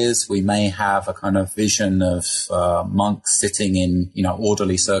tea is. We may have a kind of vision of monks sitting in,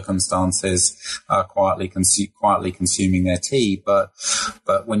 orderly circumstances, quietly consuming their tea. But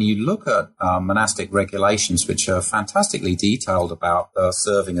when you look at monastic regulations, which are fantastically detailed about the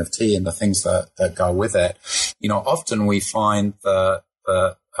serving of tea and the things that go with it, often we find that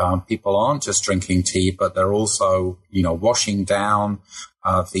people aren't just drinking tea, but they're also, washing down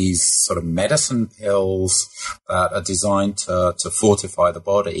these sort of medicine pills that are designed to fortify the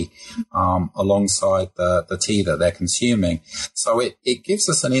body alongside the tea that they're consuming. So it gives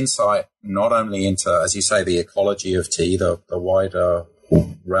us an insight not only into, as you say, the ecology of tea, the wider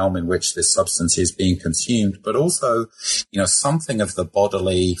realm in which this substance is being consumed, but also, something of the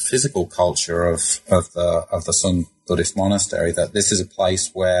bodily, physical culture of the Sung Buddhist monastery, that this is a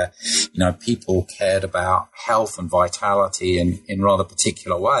place where, people cared about health and vitality in rather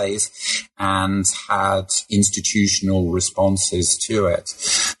particular ways and had institutional responses to it.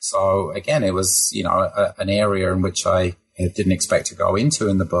 So again, it was, an area in which I didn't expect to go into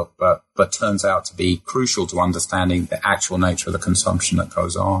in the book, but turns out to be crucial to understanding the actual nature of the consumption that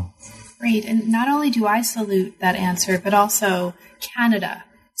goes on. Great. And not only do I salute that answer, but also Canada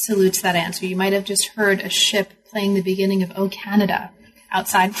salutes that answer. You might have just heard a ship playing the beginning of "Oh Canada"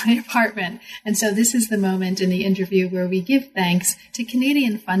 outside my apartment. And so this is the moment in the interview where we give thanks to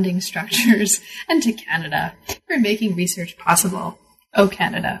Canadian funding structures and to Canada for making research possible. Oh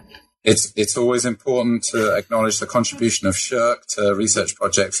Canada. It's always important to acknowledge the contribution of SSHRC to research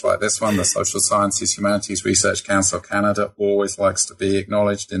projects like this one. The Social Sciences Humanities Research Council of Canada always likes to be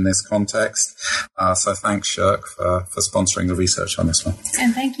acknowledged in this context. So thanks, SSHRC, for sponsoring the research on this one.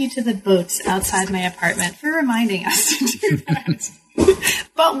 And thank you to the boats outside my apartment for reminding us to do that.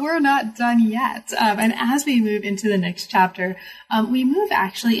 But we're not done yet. And as we move into the next chapter, we move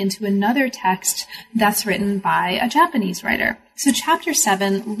actually into another text that's written by a Japanese writer. So chapter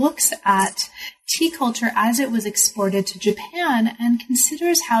 7 looks at tea culture as it was exported to Japan and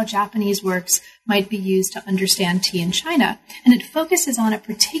considers how Japanese works might be used to understand tea in China. And it focuses on a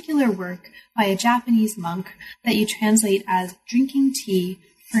particular work by a Japanese monk that you translate as Drinking Tea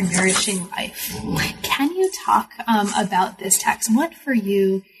for Nourishing Life. Can you talk about this text? What for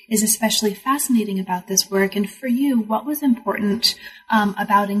you is especially fascinating about this work? And for you, what was important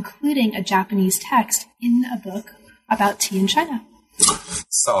about including a Japanese text in a book about tea in China?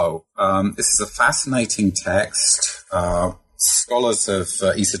 So, this is a fascinating text. Scholars of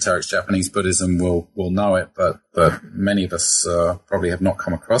esoteric Japanese Buddhism will know it, but many of us probably have not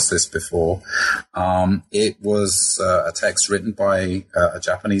come across this before. It was a text written by a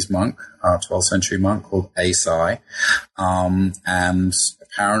Japanese monk, a 12th century monk called Eisai, and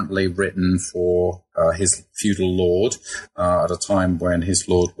apparently written for his feudal lord at a time when his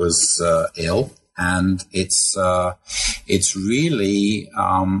lord was ill. And it's really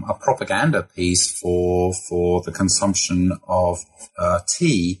a propaganda piece for the consumption of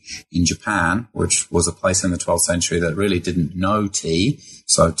tea in Japan, which was a place in the 12th century that really didn't know tea.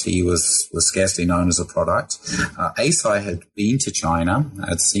 So tea was scarcely known as a product. Eisai had been to China,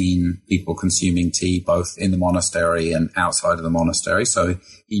 had seen people consuming tea both in the monastery and outside of the monastery. So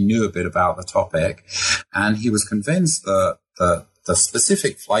he knew a bit about the topic, and he was convinced that the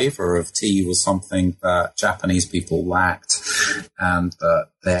specific flavor of tea was something that Japanese people lacked, and that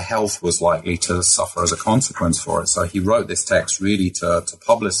their health was likely to suffer as a consequence for it. So he wrote this text really to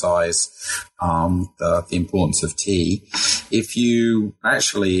publicize the importance of tea. If you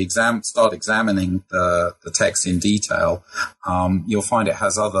actually start examining the text in detail, you'll find it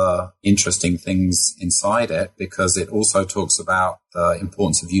has other interesting things inside it, because it also talks about the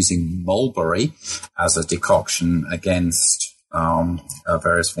importance of using mulberry as a decoction against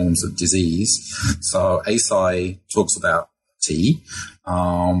various forms of disease. So Eisai talks about tea,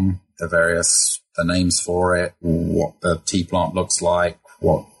 the names for it, what the tea plant looks like,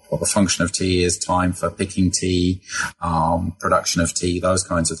 what the function of tea is, time for picking tea, production of tea, those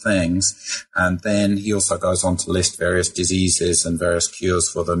kinds of things. And then he also goes on to list various diseases and various cures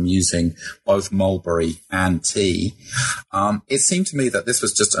for them using both mulberry and tea. It seemed to me that this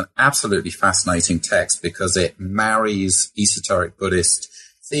was just an absolutely fascinating text, because it marries esoteric Buddhist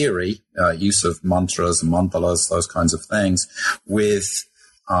theory, use of mantras and mandalas, those kinds of things, with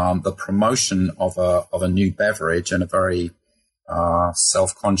the promotion of a new beverage in a very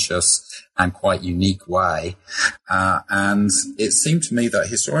self-conscious and quite unique way. And it seemed to me that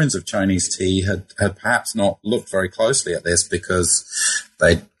historians of Chinese tea had perhaps not looked very closely at this, because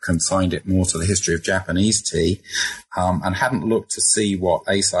they'd consigned it more to the history of Japanese tea, and hadn't looked to see what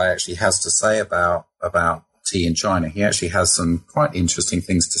Eisai actually has to say about tea in China. He actually has some quite interesting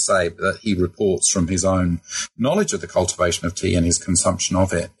things to say that he reports from his own knowledge of the cultivation of tea and his consumption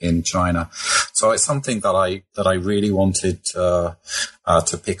of it in China. So it's something that I really wanted to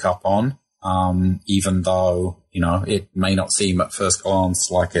pick up on, even though, it may not seem at first glance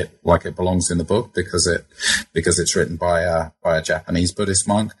like it belongs in the book, because it's written by a Japanese Buddhist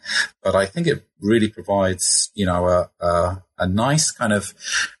monk. But I think it really provides, a nice kind of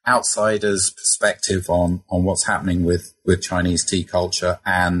outsider's perspective on what's happening with Chinese tea culture,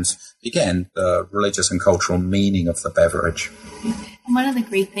 and again, the religious and cultural meaning of the beverage. And one of the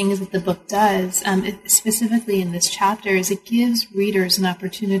great things that the book does, specifically in this chapter, is it gives readers an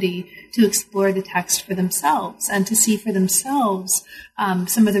opportunity to explore the text for themselves and to see for themselves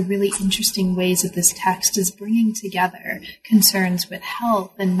some of the really interesting ways that this text is bringing together concerns with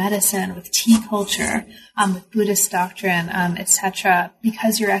health and medicine, with tea culture, with Buddhist doctrine, etc.,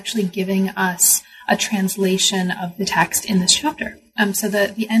 because you're actually giving us a translation of the text in this chapter. So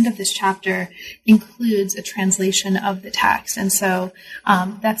the end of this chapter includes a translation of the text. And so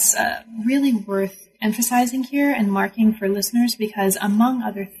that's really worth emphasizing here and marking for listeners, because among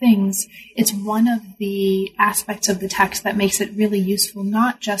other things, it's one of the aspects of the text that makes it really useful,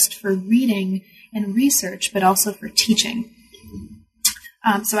 not just for reading and research, but also for teaching.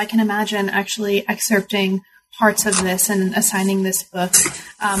 So I can imagine actually excerpting parts of this and assigning this book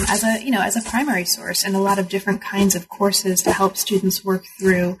as a primary source in a lot of different kinds of courses to help students work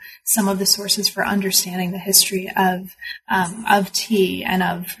through some of the sources for understanding the history of tea and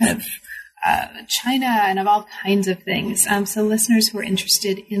of China and of all kinds of things. So listeners who are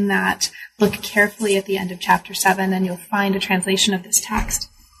interested in that, look carefully at the end of chapter 7 and you'll find a translation of this text.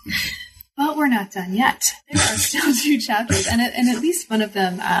 But we're not done yet. There are still 2 chapters, and at least one of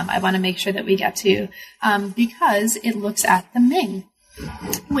them I want to make sure that we get to, because it looks at the Ming,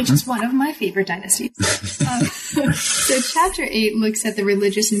 which is one of my favorite dynasties. So chapter 8 looks at the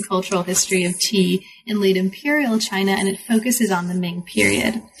religious and cultural history of tea in late imperial China, and it focuses on the Ming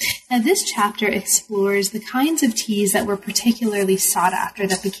period. Now, this chapter explores the kinds of teas that were particularly sought after,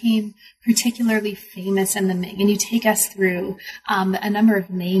 that became particularly famous in the Ming, and you take us through a number of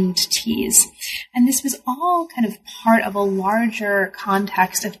named teas. And this was all kind of part of a larger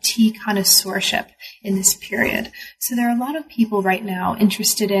context of tea connoisseurship in this period. So there are a lot of people right now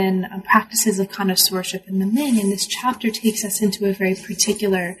interested in practices of connoisseurship in the Ming, and this chapter takes us into a very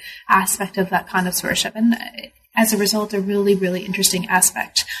particular aspect of that connoisseurship, and as a result, a really, really interesting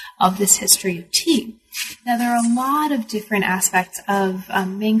aspect of this history of tea. Now, there are a lot of different aspects of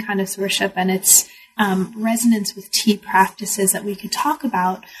Ming connoisseurship and its resonance with tea practices that we could talk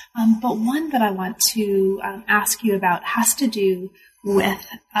about, but one that I want to ask you about has to do with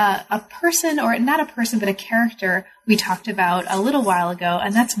a person, or not a person, but a character we talked about a little while ago,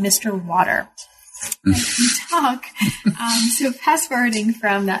 and that's Mr. Water. And you talk, so fast forwarding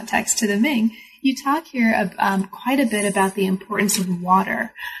from that text to the Ming, you talk here quite a bit about the importance of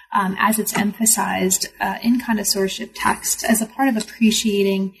water as it's emphasized in connoisseurship texts as a part of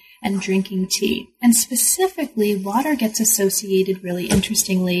appreciating and drinking tea. And specifically, water gets associated really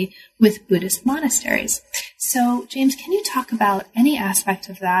interestingly with Buddhist monasteries. So, James, can you talk about any aspect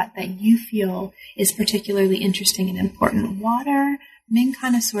of that you feel is particularly interesting and important? Water, Ming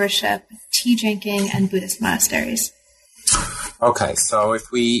connoisseurship, tea drinking, and Buddhist monasteries. Okay, so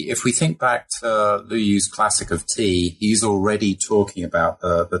if we think back to Lu Yu's Classic of Tea, he's already talking about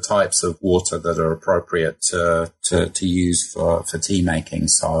the types of water that are appropriate to use for tea making.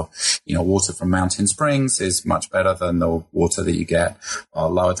 So, water from mountain springs is much better than the water that you get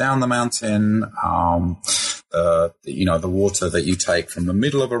lower down the mountain. The water that you take from the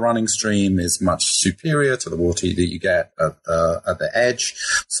middle of a running stream is much superior to the water that you get at the edge.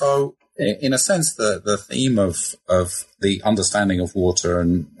 So, in a sense, the theme of the understanding of water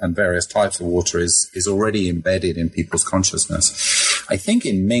and various types of water is already embedded in people's consciousness. I think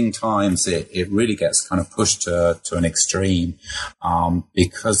in Ming times, it really gets kind of pushed to an extreme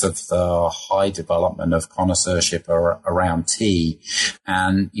because of the high development of connoisseurship around tea.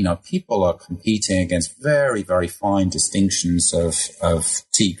 And, people are competing against very, very fine distinctions of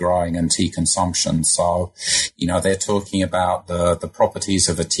tea growing and tea consumption. So, they're talking about the properties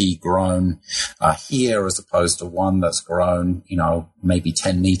of a tea grown here as opposed to one that's grown, maybe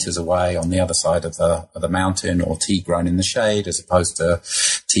 10 meters away on the other side of the mountain, or tea grown in the shade as opposed to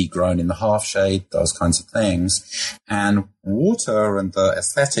tea grown in the half shade, those kinds of things. And water and the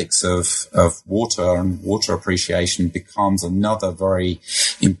aesthetics of water and water appreciation becomes another very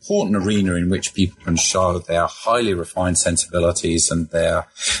important arena in which people can show their highly refined sensibilities and their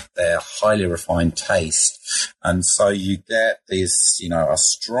highly refined taste. And so you get this, a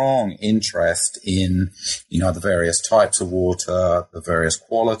strong interest in, the various types of water, the various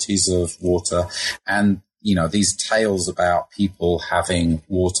qualities of water, and these tales about people having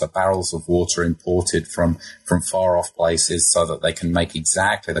barrels of water imported from far off places so that they can make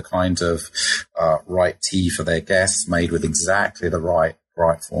exactly the kind of right tea for their guests, made with exactly the right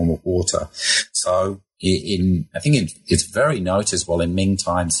form of water. So I think it's very noticeable in Ming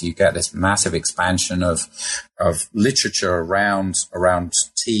times. You get this massive expansion of literature around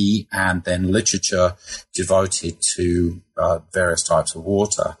tea, and then literature devoted to various types of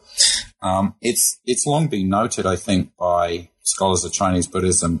water. It's long been noted, I think, by scholars of Chinese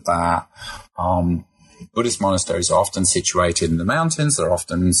Buddhism that Buddhist monasteries are often situated in the mountains. They're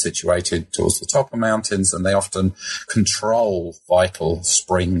often situated towards the top of mountains, and they often control vital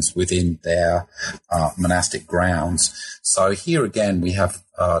springs within their monastic grounds. So here again, we have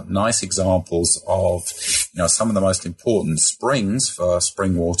nice examples of some of the most important springs for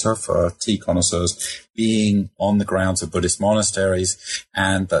spring water for tea connoisseurs being on the grounds of Buddhist monasteries,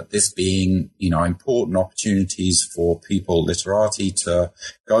 and that this being important opportunities for people literati to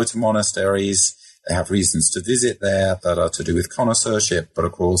go to monasteries. They have reasons to visit there that are to do with connoisseurship, but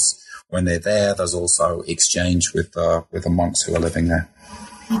of course, when they're there, there's also exchange with the monks who are living there.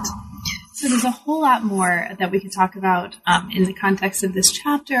 Right. So there's a whole lot more that we could talk about in the context of this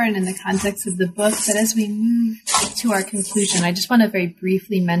chapter and in the context of the book. But as we move to our conclusion, I just want to very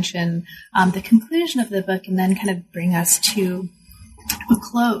briefly mention the conclusion of the book and then kind of bring us to a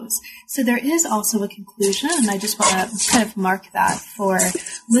close. So there is also a conclusion, and I just want to kind of mark that for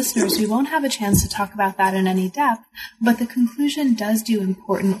listeners. We won't have a chance to talk about that in any depth, but the conclusion does do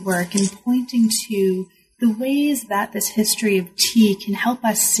important work in pointing to the ways that this history of tea can help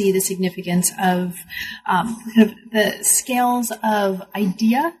us see the significance of the scales of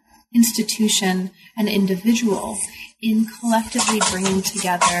idea, institution, and individual in collectively bringing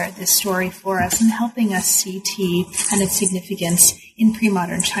together this story for us and helping us see tea and its significance in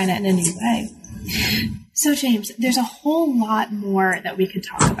pre-modern China in a new way. So, James, there's a whole lot more that we could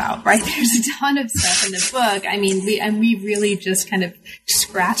talk about, right? There's a ton of stuff in the book. I mean, we really just kind of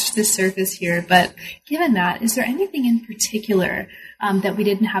scratched the surface here. But given that, is there anything in particular that we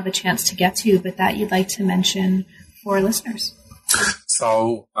didn't have a chance to get to, but that you'd like to mention for listeners?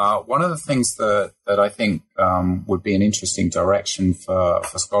 So one of the things that I think would be an interesting direction for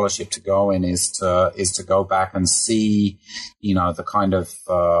scholarship to go in is to go back and see, the kind of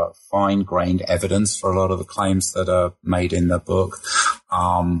fine-grained evidence for a lot of the claims that are made in the book.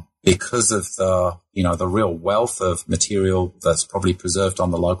 Because of the real wealth of material that's probably preserved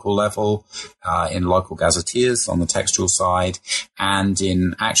on the local level, in local gazetteers on the textual side, and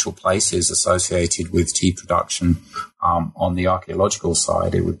in actual places associated with tea production, on the archaeological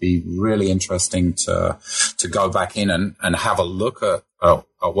side, it would be really interesting to go back in and have a look at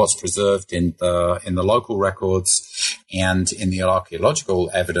what's preserved in the local records and in the archaeological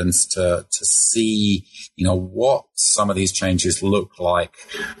evidence to see, what some of these changes look like,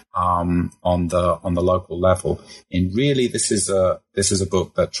 on the local level. And really, this is a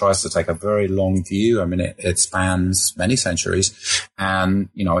book that tries to take a very long view. I mean, it spans many centuries, and,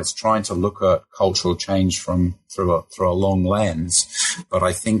 it's trying to look at cultural change through a long lens. But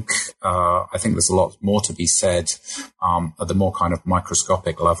I think there's a lot more to be said, at the more kind of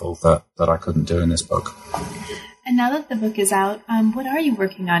microscopic level that I couldn't do in this book. And now that the book is out, what are you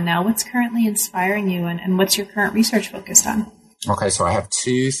working on now? What's currently inspiring you, and what's your current research focused on? Okay, so I have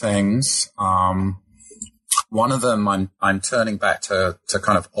two things. One of them, I'm turning back to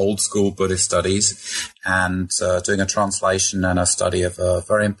kind of old school Buddhist studies and doing a translation and a study of a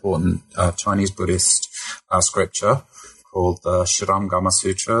very important Chinese Buddhist scripture called the Shiramgama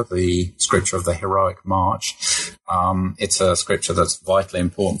Sutra, the scripture of the heroic march. It's a scripture that's vitally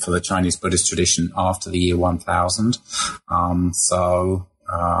important for the Chinese Buddhist tradition after the year 1000. I'm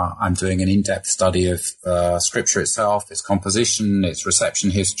doing an in-depth study of scripture itself, its composition, its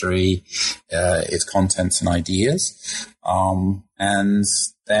reception history, its contents and ideas. And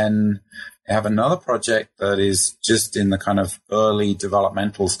then I have another project that is just in the kind of early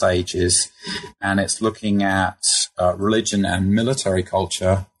developmental stages, and it's looking at religion and military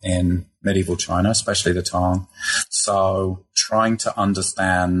culture in medieval China, especially the Tang. So trying to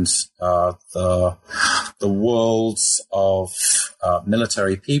understand the worlds of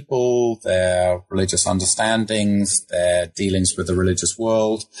military people, their religious understandings, their dealings with the religious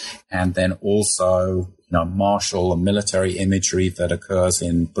world, and then also martial and military imagery that occurs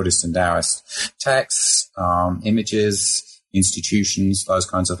in Buddhist and Taoist texts, images, institutions, those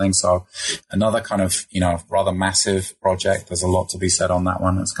kinds of things. So another kind of, rather massive project. There's a lot to be said on that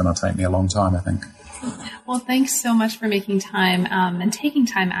one. It's going to take me a long time, I think. Well, thanks so much for making time and taking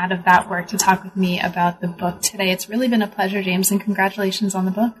time out of that work to talk with me about the book today. It's really been a pleasure, James, and congratulations on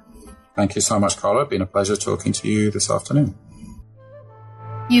the book. Thank you so much, Carla. It's been a pleasure talking to you this afternoon.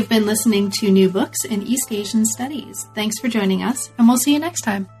 You've been listening to New Books in East Asian Studies. Thanks for joining us, and we'll see you next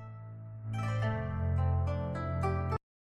time.